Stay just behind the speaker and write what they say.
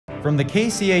From the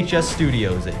KCHS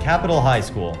studios at Capitol High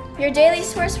School, your daily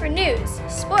source for news,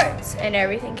 sports, and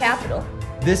everything Capitol.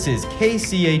 This is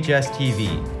KCHS TV,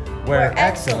 where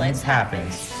excellence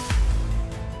happens.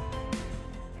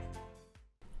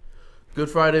 Good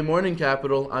Friday morning,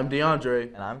 Capitol. I'm DeAndre.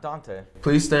 And I'm Dante.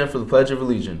 Please stand for the Pledge of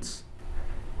Allegiance.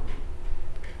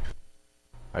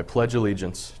 I pledge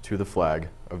allegiance to the flag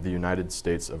of the United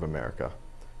States of America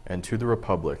and to the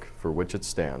republic for which it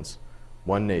stands,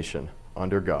 one nation,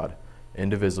 under God,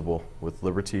 indivisible, with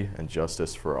liberty and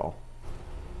justice for all.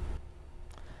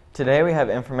 Today we have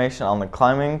information on the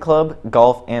climbing club,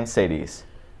 golf, and Sadie's.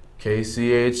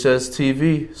 KCHS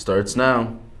TV starts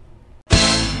now.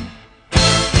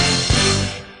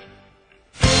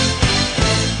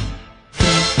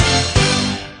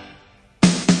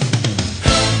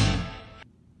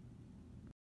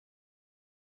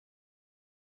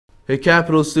 The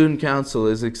Capitol Student Council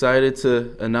is excited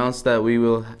to announce that we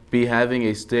will be having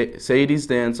a Sadie's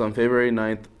dance on February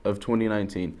 9th of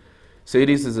 2019.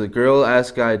 Sadie's is a girl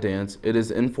ask guy dance. It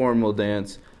is informal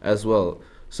dance as well,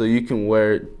 so you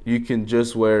can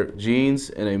just wear jeans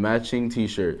and a matching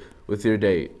t-shirt with your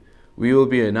date. We will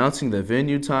be announcing the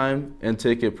venue, time, and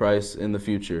ticket price in the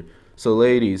future. So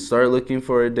ladies, start looking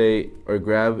for a date or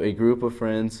grab a group of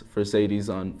friends for Sadie's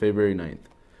on February 9th.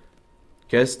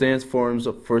 Guest dance forms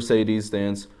for Sadie's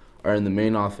dance are in the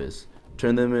main office.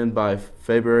 Turn them in by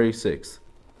February 6th.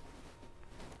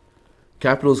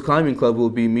 Capitol's Climbing Club will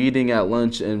be meeting at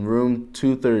lunch in room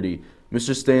 230,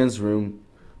 Mr. Stan's room.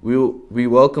 We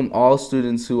welcome all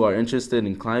students who are interested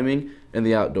in climbing and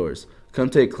the outdoors. Come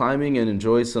take climbing and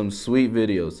enjoy some sweet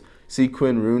videos. See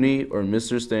Quinn Rooney or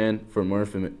Mr. Stan for more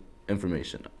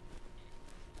information.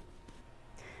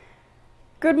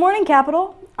 Good morning,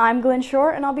 Capitol. I'm Glenn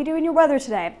Shore, and I'll be doing your weather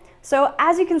today. So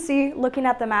as you can see, looking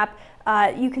at the map,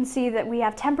 you can see that we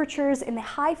have temperatures in the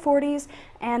high 40s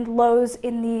and lows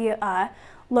in the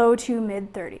low to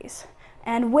mid 30s,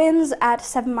 and winds at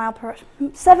 7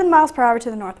 miles per hour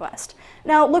to the northwest.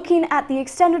 Now, looking at the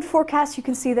extended forecast, you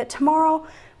can see that tomorrow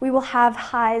we will have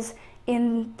highs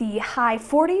in the high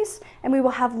 40s, and we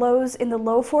will have lows in the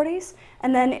low 40s,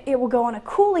 and then it will go on a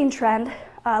cooling trend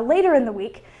later in the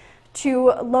week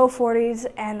to low 40s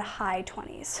and high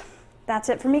 20s. That's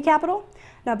it for me, Capitol.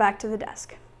 Now back to the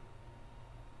desk.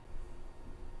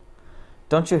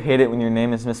 Don't you hate it when your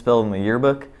name is misspelled in the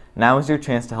yearbook? Now is your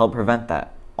chance to help prevent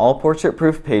that. All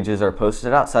portrait-proof pages are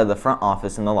posted outside the front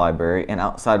office in the library and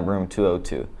outside room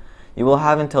 202. You will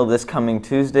have until this coming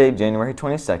Tuesday, January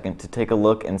 22nd, to take a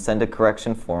look and send a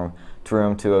correction form to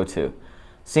room 202.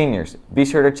 Seniors, be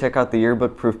sure to check out the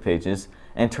yearbook proof pages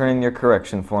and turn in your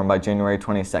correction form by January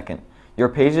 22nd. Your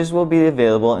pages will be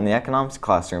available in the economics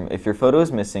classroom. If your photo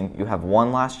is missing, you have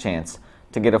one last chance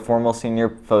to get a formal senior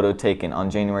photo taken on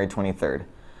January 23rd.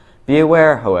 Be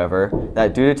aware, however,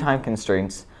 that due to time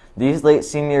constraints, these late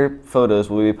senior photos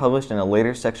will be published in a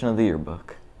later section of the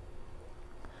yearbook.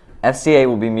 FCA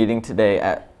will be meeting today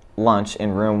at lunch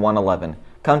in room 111.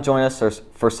 Come join us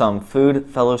for some food,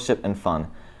 fellowship, and fun.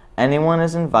 Anyone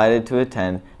is invited to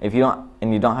attend and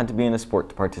you don't have to be in a sport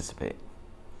to participate.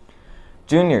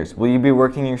 Juniors, will you be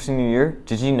working your senior year?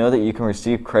 Did you know that you can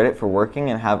receive credit for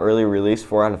working and have early release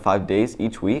 4 out of 5 days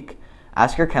each week?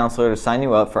 Ask your counselor to sign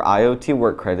you up for IoT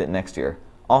work credit next year.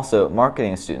 Also,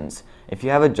 marketing students, if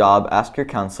you have a job, ask your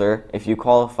counselor if you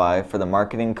qualify for the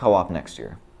marketing co-op next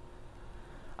year.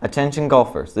 Attention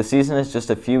golfers, the season is just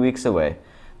a few weeks away.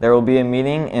 There will be a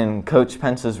meeting in Coach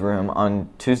Pence's room on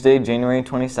Tuesday, January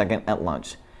 22nd at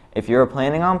lunch. If you are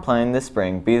planning on playing this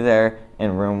spring, be there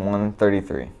in room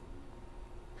 133.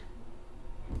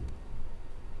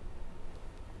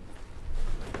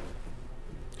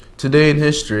 Today in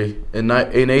history, in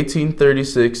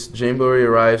 1836, Jamboree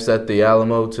arrives at the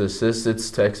Alamo to assist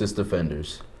its Texas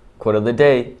defenders. Quote of the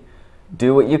day,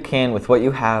 do what you can with what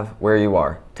you have where you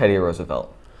are. Teddy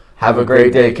Roosevelt. Have a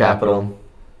great day, Capitol.